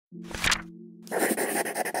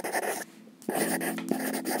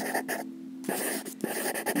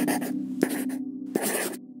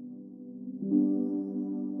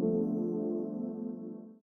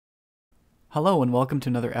Hello and welcome to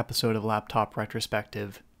another episode of Laptop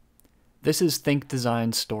Retrospective. This is Think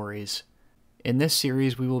Design Stories. In this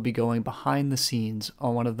series we will be going behind the scenes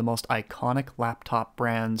on one of the most iconic laptop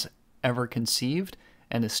brands ever conceived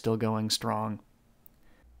and is still going strong.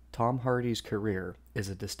 Tom Hardy's career is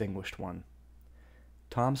a distinguished one.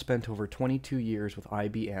 Tom spent over 22 years with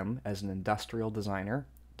IBM as an industrial designer,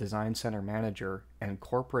 design center manager, and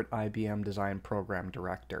corporate IBM design program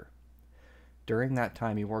director. During that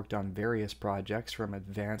time, he worked on various projects from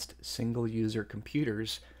advanced single-user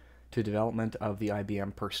computers to development of the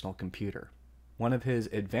IBM personal computer. One of his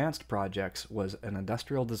advanced projects was an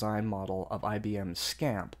industrial design model of IBM's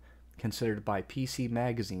Scamp, considered by PC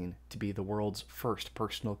Magazine to be the world's first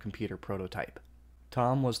personal computer prototype.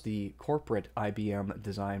 Tom was the corporate IBM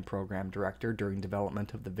design program director during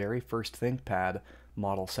development of the very first ThinkPad,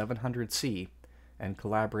 Model 700C, and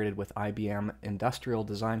collaborated with IBM industrial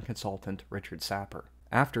design consultant Richard Sapper.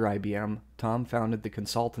 After IBM, Tom founded the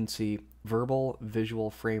consultancy Verbal Visual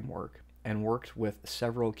Framework and worked with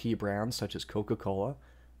several key brands such as Coca-Cola,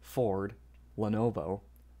 Ford, Lenovo,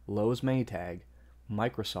 Lowe's Maytag,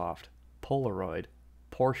 Microsoft, Polaroid,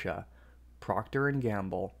 Porsche, Procter &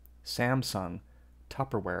 Gamble, Samsung,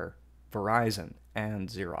 Tupperware, Verizon, and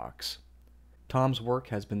Xerox. Tom's work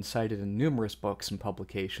has been cited in numerous books and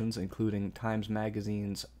publications, including Times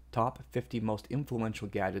Magazine's Top 50 Most Influential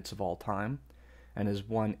Gadgets of All Time, and has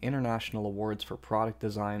won international awards for product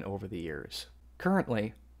design over the years.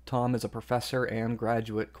 Currently, Tom is a professor and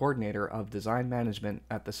graduate coordinator of design management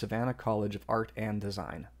at the Savannah College of Art and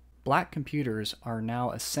Design. Black computers are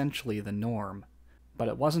now essentially the norm, but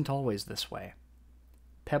it wasn't always this way.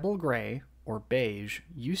 Pebble gray, or beige,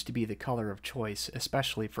 used to be the color of choice,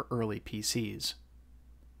 especially for early PCs.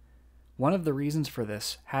 One of the reasons for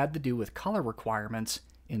this had to do with color requirements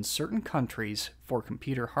in certain countries for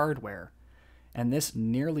computer hardware, and this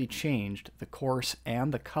nearly changed the course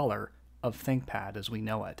and the color of ThinkPad as we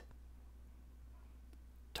know it.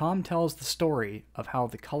 Tom tells the story of how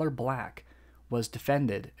the color black was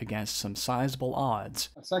defended against some sizable odds.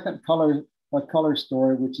 A second color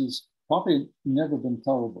story, which has probably never been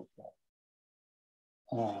told before.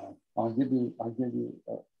 I'll give you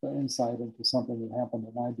the insight into something that happened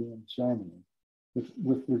in IBM Germany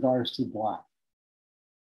with regards to black.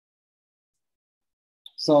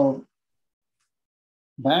 So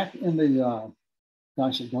back in the,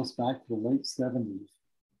 it goes back to the late 70s,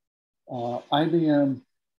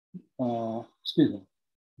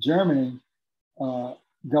 Germany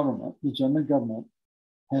government, the German government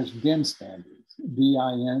has DIN standards,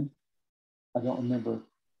 D-I-N. I don't remember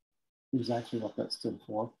exactly what that stood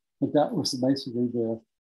for, but that was basically the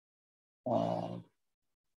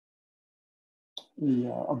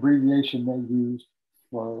abbreviation they used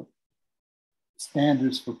for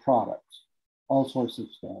standards for products, all sorts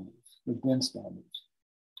of standards, the DIN standards.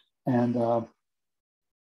 And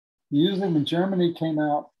usually when Germany came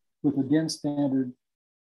out with a DIN standard,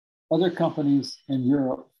 other companies in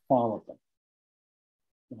Europe followed them,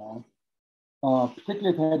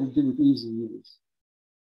 particularly if it had to do with easy use.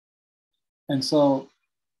 And so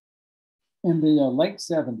in the late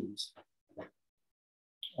 70s,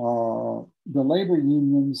 the labor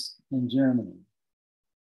unions in Germany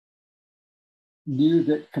knew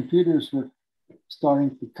that computers were going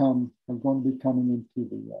to be coming into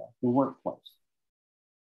the workplace.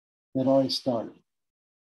 It already started.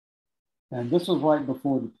 And this was right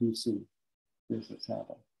before the PC business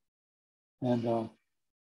happened. And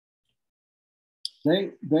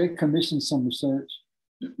they commissioned some research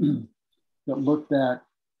that looked at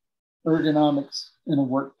ergonomics in a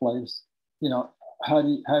workplace. How do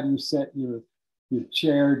you set your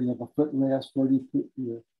chair? Do you have a footrest? Where do you put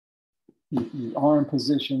your arm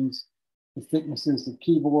positions? The thicknesses of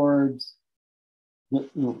keyboards, the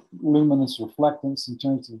luminous reflectance in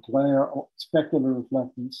terms of glare, specular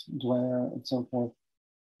reflectance, glare, and so forth.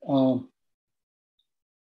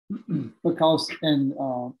 Because in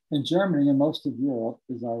Germany and most of Europe,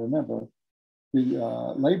 as I remember,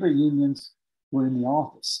 the labor unions were in the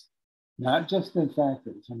office, not just in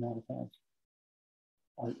factories or manufacturing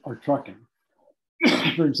or trucking.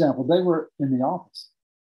 For example, they were in the office,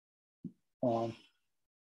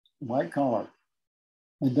 white collar,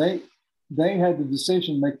 and they had the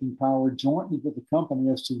decision-making power jointly with the company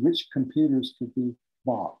as to which computers could be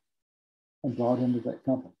bought and brought into that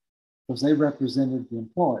company, because they represented the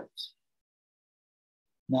employees,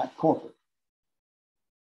 not corporate.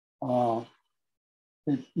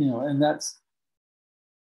 And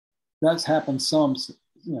that's happened some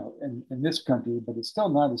in this country, but it's still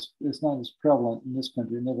not as prevalent in this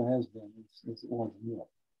country. It never has been as it was in Europe.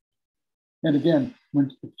 And again,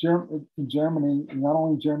 in Germany, not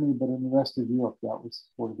only Germany, but in the rest of Europe, that was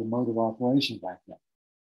sort of the mode of operation back then.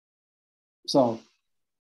 So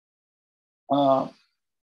the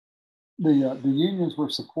unions were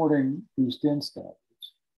supporting these DIN standards.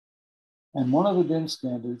 And one of the DIN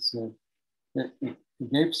standards said that it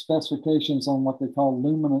gave specifications on what they call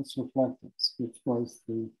luminance reflectance, which was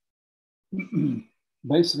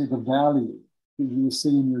basically the value that you see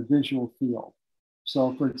in your visual field.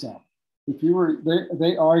 So, for example, if you were,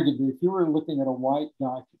 they argued that if you were looking at a white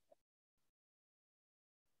document,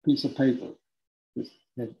 piece of paper that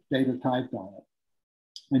had data typed on it,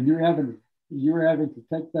 and you're having to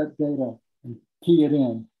take that data and key it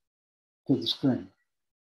in to the screen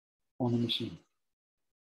on the machine,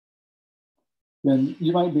 then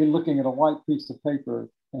you might be looking at a white piece of paper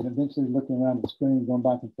and eventually looking around the screen, going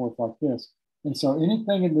back and forth like this. And so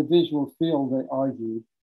anything in the visual field, they argued,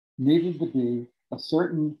 needed to be a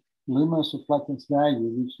certain luminous reflectance value,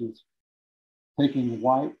 which is taking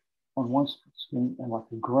white on one screen and like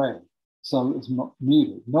a gray. So it's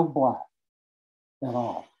muted, no black at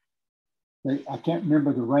all. I can't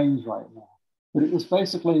remember the range right now, but it was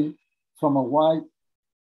basically from a white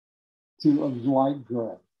to a light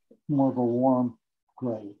gray, more of a warm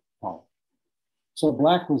gray color. So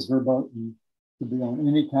black was verboten to be on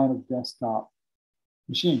any kind of desktop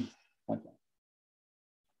machine like that.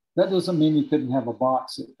 That doesn't mean you couldn't have a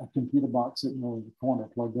computer box sitting over in the corner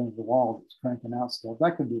plugged into the wall that's cranking out stuff.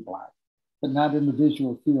 That could be black, but not in the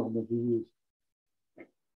visual field that we use.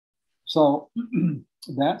 So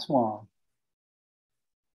that's why,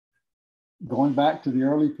 going back to the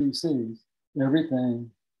early PCs,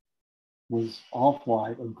 everything was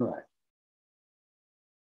off-white or gray.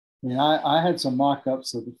 I mean, I had some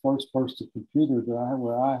mock-ups of the first personal computer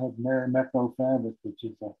where I had Merimekko fabric, which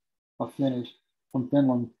is a Finnish from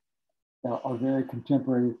Finland, a very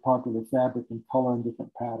contemporary, popular fabric in color and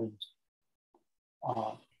different patterns.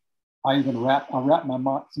 I even wrapped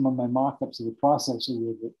some of my mock-ups of the processor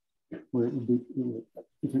with it, where it would be,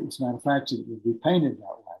 if it was manufactured, it would be painted that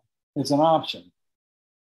way. It's an option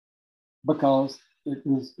because it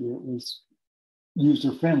was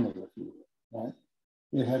user-friendly, if you will, right?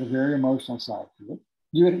 It had a very emotional side to it.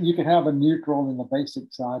 You could have a neutral in the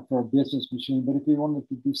basic side for a business machine, but if you wanted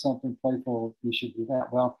to do something playful, you should do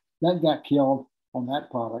that. Well, that got killed on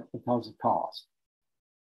that product because of cost.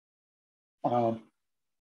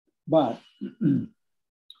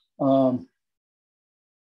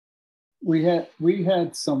 We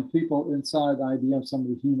had some people inside IBM, some of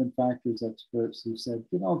the human factors experts, who said,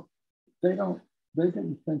 they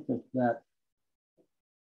didn't think that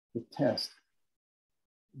the test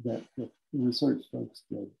that the research folks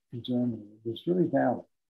did in Germany was really valid,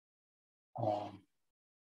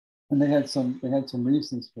 and they had some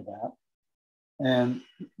reasons for that,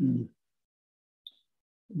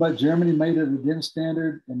 but Germany made it a DIN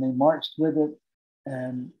standard, and they marched with it,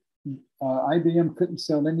 and IBM couldn't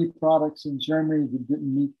sell any products in Germany that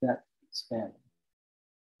didn't meet that standard.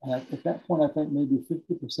 And at that point, I think maybe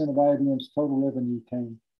 50% of IBM's total revenue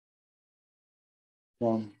came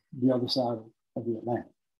from the other side of the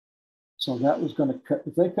Atlantic. So that was going to cut.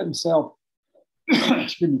 If they couldn't sell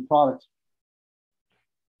products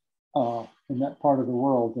in that part of the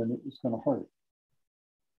world, then it was going to hurt.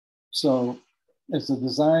 So as a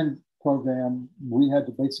design program, we had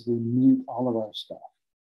to basically mute all of our stuff,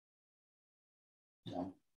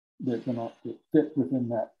 that fit within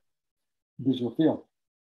that visual field.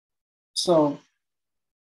 So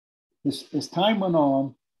as time went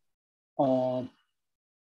on,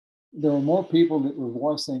 there were more people that were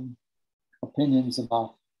voicing opinions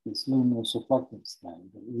about this luminous reflectance thing,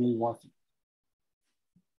 but it really wasn't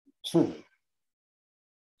true.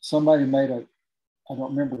 Somebody made I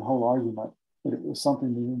don't remember the whole argument, but it was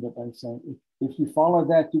something that ended up by saying, if you follow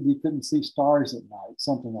that, you couldn't see stars at night,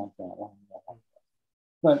 something like that.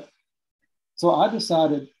 But so I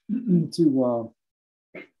decided to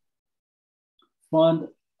fund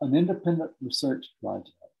an independent research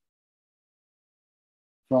project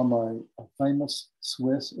from a famous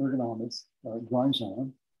Swiss ergonomist,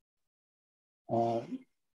 Grandjean, to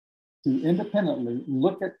independently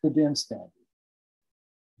look at the DIN standard,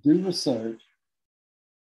 do research,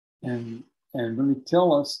 and really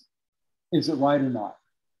tell us, is it right or not?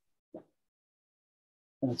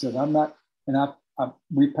 And I said, I'm not, and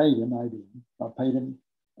we paid him, I paid him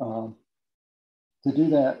to do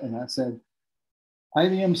that. And I said,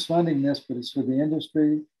 IBM's funding this, but it's for the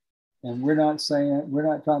industry. And we're not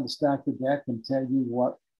trying to stack the deck and tell you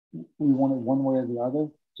what we wanted one way or the other.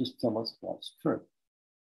 Just tell us what's true.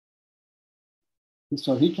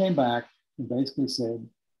 So he came back and basically said,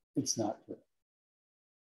 it's not true.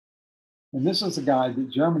 And this was a guy that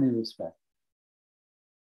Germany respected.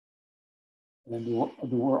 And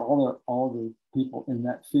all the people in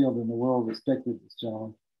that field in the world respected this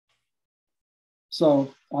gentleman.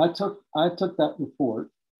 So I took that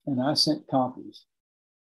report and I sent copies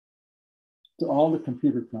to all the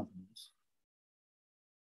computer companies,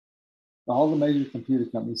 all the major computer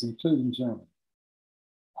companies, including Germany.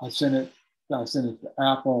 I sent it to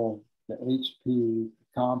Apple, to HP, to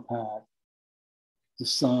Compaq, to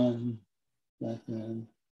Sun, back then,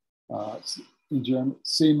 in Germany,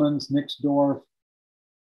 Siemens, Nixdorf.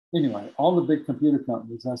 Anyway, all the big computer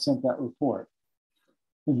companies, I sent that report.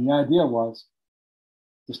 And the idea was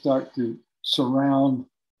to start to surround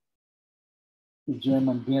the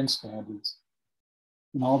German bin standards.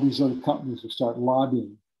 And all these other companies would start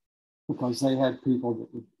lobbying because they had people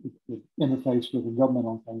that would interface with the government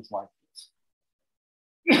on things like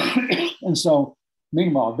this. And so,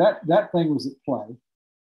 meanwhile, that thing was at play,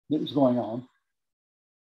 that was going on.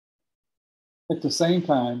 At the same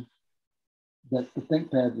time that the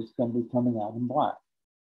ThinkPad was going to be coming out in black.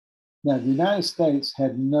 Now, the United States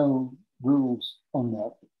had no rules on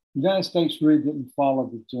that. The United States really didn't follow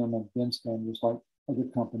the German bin standards like other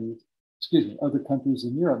countries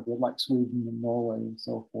in Europe did, like Sweden and Norway and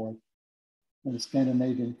so forth. And the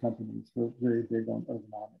Scandinavian companies were very big on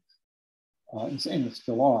ergonomics. And they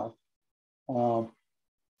still are.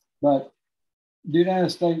 But the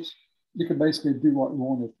United States, you could basically do what you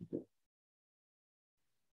wanted to do.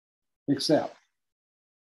 Except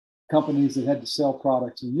companies that had to sell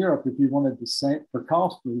products in Europe, if you wanted the same, for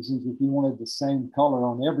cost reasons, if you wanted the same color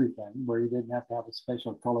on everything, where you didn't have to have a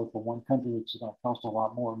special color for one country, which is going to cost a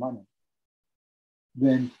lot more money,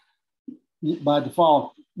 then by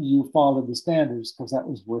default, you followed the standards because that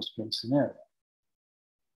was worst case scenario.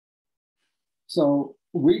 So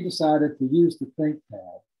we decided to use the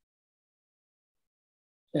ThinkPad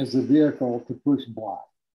as a vehicle to push black,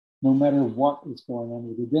 no matter what was going on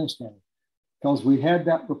with the bin standard. Because we had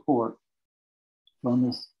that report from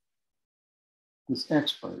this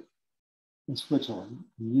expert in Switzerland,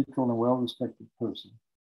 a neutral and well-respected person.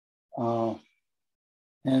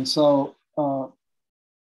 And so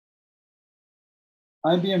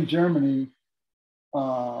IBM Germany,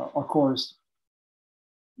 of course,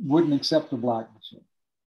 wouldn't accept the black machine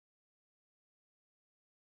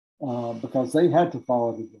because they had to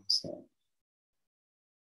follow the bin standard.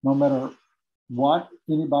 No matter what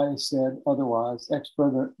anybody said otherwise,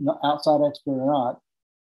 outside expert or not,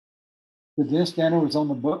 the bin standard was on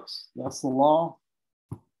the books. That's the law.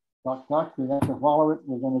 Doc, we have to follow it.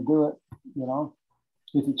 We're going to do it. You know,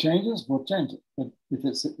 if it changes, we'll change it. But if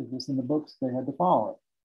it's in the books, they had to follow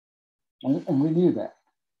it, and we knew that.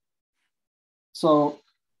 So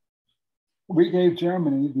we gave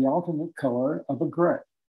Germany the alternate color of a gray,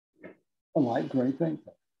 a light gray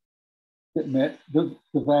ThinkPad that met the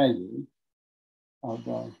value of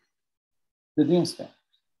the bin standards.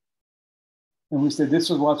 And we said, this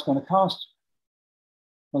is what's going to cost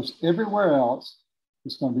you. Because everywhere else,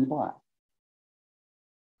 it's going to be black.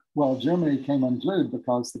 Well, Germany came unglued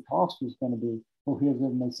because the cost was going to be prohibitive,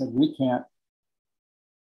 and they said, we can't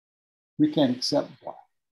accept black.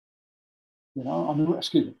 You know,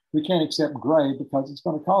 we can't accept gray because it's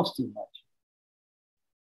going to cost too much.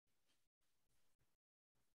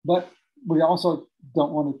 But we also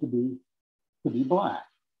don't want it to be black.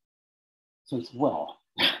 So it's, well,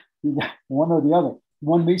 you got one or the other.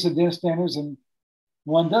 One meets the DIN standards and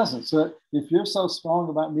one doesn't. So if you're so strong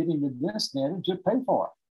about meeting the DIN standards, you pay for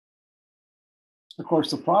it. Of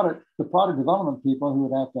course, the product development people who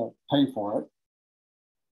would have to pay for it,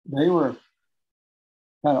 they were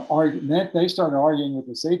kind of arguing. They started arguing with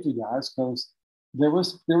the safety guys because there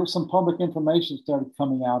was some public information started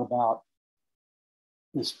coming out about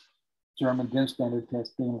this German DIN standard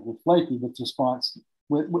test being a little flaky, with response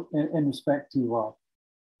in respect to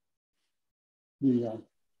the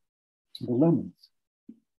lumens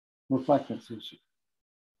reflectance issue.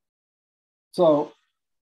 So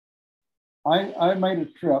I made a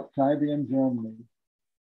trip to IBM Germany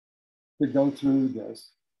to go through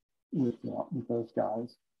this with those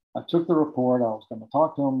guys. I took the report. I was going to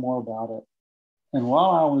talk to them more about it. And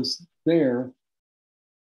while I was there,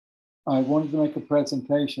 I wanted to make a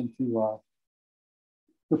presentation to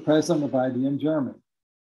the president of IBM Germany.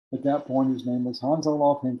 At that point, his name was Hans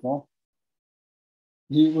Olaf Henkel.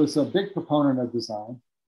 He was a big proponent of design,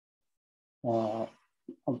 the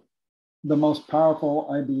most powerful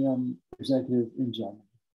IBM executive in Germany.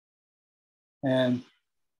 And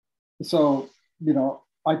so, you know,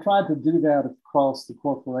 I tried to do that across the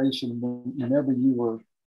corporation whenever you were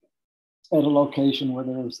at a location where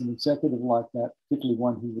there was an executive like that, particularly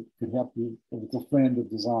one who could help you, that was a friend of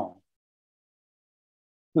design,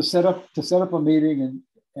 to set up a meeting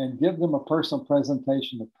and give them a personal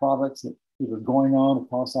presentation of products that are going on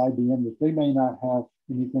across IBM that they may not have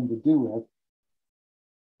anything to do with,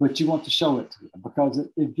 but you want to show it to them because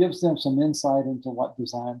it gives them some insight into what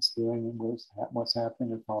design's doing and what's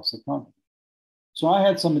happening across the company. So I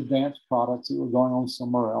had some advanced products that were going on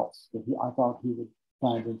somewhere else that I thought he would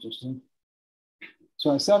find interesting. So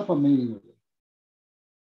I set up a meeting with him.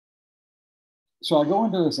 So I go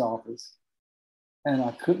into his office and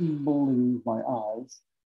I couldn't believe my eyes.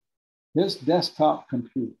 His desktop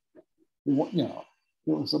computer, it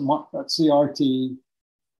was a CRT,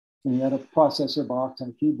 and he had a processor box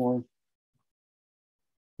and a keyboard.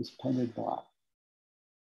 It was painted black.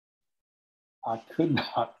 I could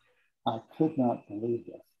not believe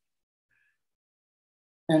this.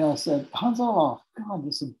 And I said, Hanzaloff, God,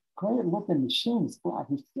 this is a great looking machine. It's black.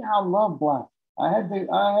 He said, yeah, I love black. I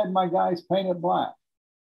had my guys paint it black.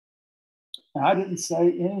 And I didn't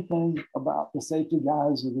say anything about the safety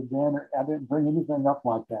guys or the dinner. I didn't bring anything up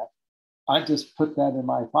like that. I just put that in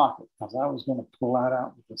my pocket because I was going to pull that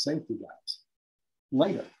out with the safety guys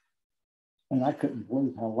later. And I couldn't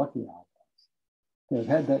believe how lucky I was to have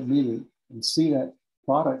had that meeting and see that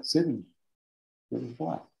product sitting there. It was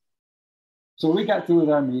black. So we got through with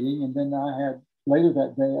our meeting, and then later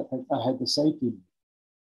that day, I think I had the safety meeting.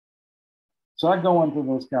 So I go into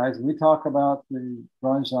those guys, and we talk about the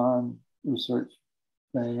Ranjan research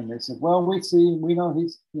thing, and they said, well, we know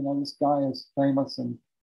this guy is famous,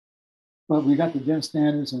 but we got the DIN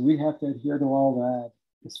standards, and we have to adhere to all that.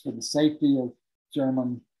 It's for the safety of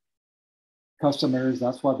German customers.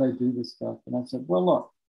 That's why they do this stuff. And I said, well,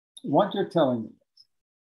 look, what you're telling me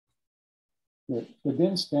is that the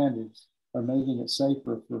DIN standards are making it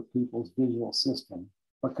safer for people's visual system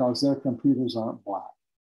because their computers aren't black.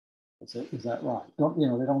 Is that right?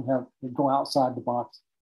 They go outside the box.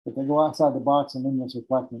 If they go outside the box and then there's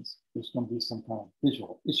reflectance, there's going to be some kind of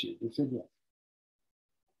visual issue. They said, yes.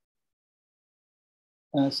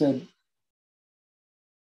 And I said,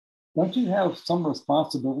 don't you have some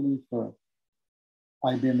responsibility for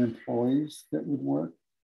IBM employees that would work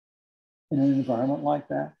in an environment like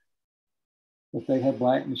that, if they have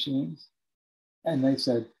black machines? And they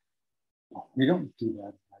said, well, we don't do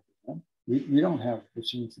that in IBM. We don't have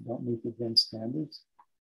machines that don't meet the DIN standards.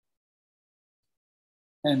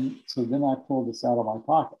 And so then I pulled this out of my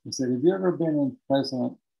pocket and said, have you ever been in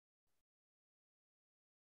President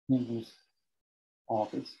English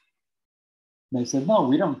office? And they said, no,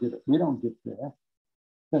 we don't get it. We don't get there.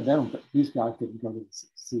 These guys didn't go to the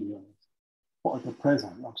CEO or the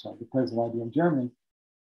president of IBM Germany.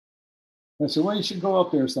 I said, well, you should go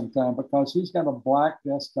up there sometime because he's got a black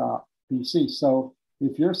desktop PC. So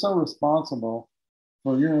if you're so responsible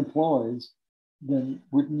for your employees, then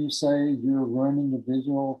wouldn't you say you're running the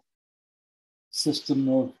visual system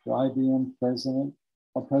of the IBM president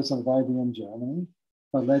or president of IBM Germany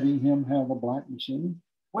by letting him have a black machine?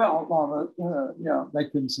 Well, they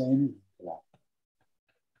couldn't say anything to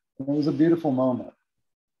that. It was a beautiful moment.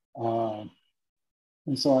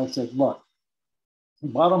 And so I said, look, the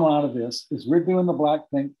bottom line of this is we're doing the black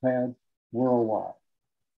ThinkPad worldwide.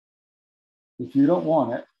 If you don't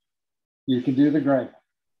want it, you can do the gray.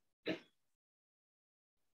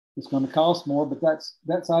 It's going to cost more, but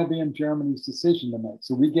that's IBM Germany's decision to make.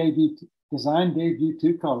 So design gave you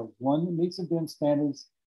two colors, one that meets the DIN standards,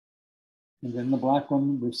 and then the black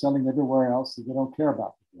one we're selling everywhere else, so they don't care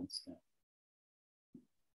about the DIN standards.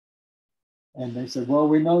 And they said, well,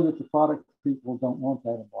 we know that the product people don't want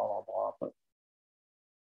that and blah, blah, blah. But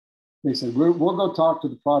they said, we'll go talk to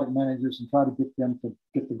the product managers and try to get them to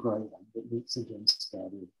get the gray one that meets the DIN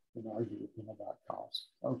standard and argue with them about cost.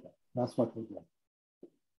 Okay, that's what they did.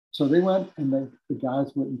 So they went and the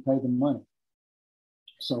guys wouldn't pay them money.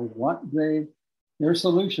 So what their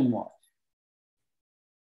solution was,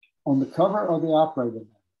 on the cover of the operating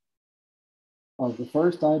manual of the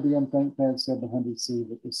first IBM ThinkPad 700C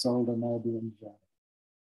that was sold in IBM Germany,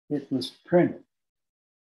 it was printed,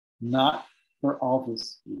 not for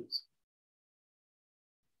office use.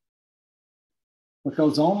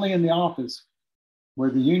 Because only in the office where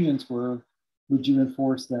the unions were would you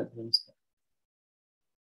enforce that instinct.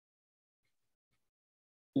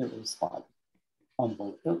 It was like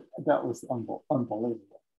unbelievable. That was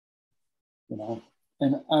unbelievable,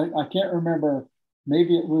 And I can't remember,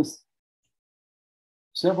 maybe it was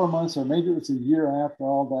several months or maybe it was a year after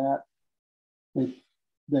all that,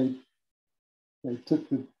 they took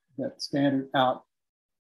that standard out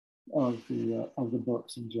of the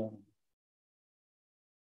books in Germany.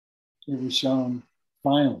 It was shown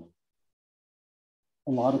finally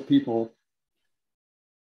lot of people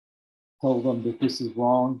told them that this is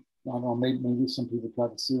wrong. I don't know, maybe some people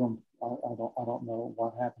tried to sue them. I don't know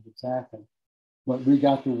what happened exactly, but we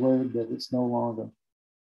got the word that it's no longer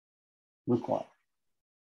required.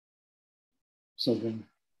 So then,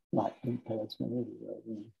 like ThinkPads went everywhere,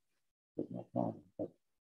 but no problem. But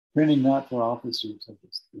printing not for officers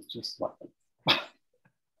is just like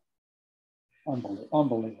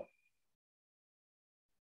unbelievable.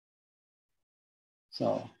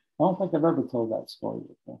 So I don't think I've ever told that story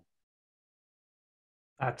before.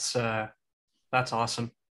 That's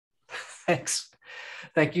awesome. Thanks.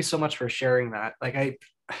 Thank you so much for sharing that. Like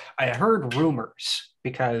I heard rumors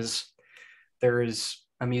because there is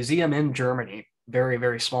a museum in Germany, very,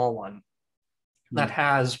 very small one, that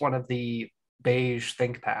has one of the beige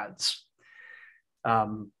ThinkPads.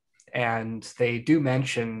 And they do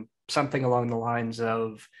mention something along the lines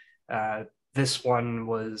of this one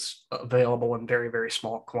was available in very, very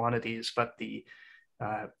small quantities, but the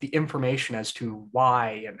information as to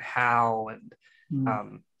why and how and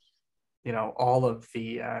all of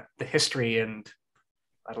the history and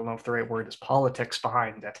I don't know if the right word is politics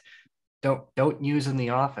behind it. Don't use in the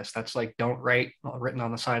office. That's like don't write written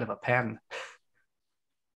on the side of a pen.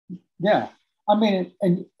 Yeah, I mean,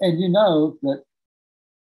 and you know that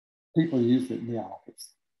people use it in the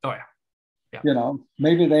office. Oh yeah.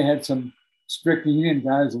 Maybe they had some strict union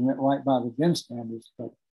guys and went right by the DIN standards,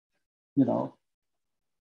 but they're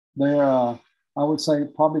I would say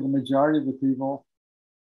probably the majority of the people,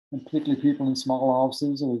 and particularly people in small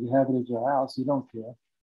offices, or if you have it at your house, you don't care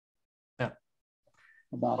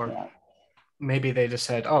about or that. Maybe they just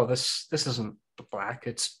said, "Oh, this isn't black;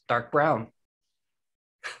 it's dark brown."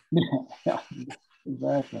 Yeah,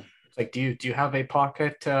 exactly. It's like, do you have a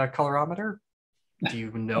pocket colorimeter? Do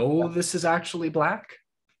you know this is actually black?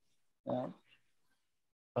 Yeah.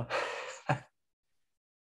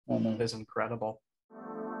 That is incredible.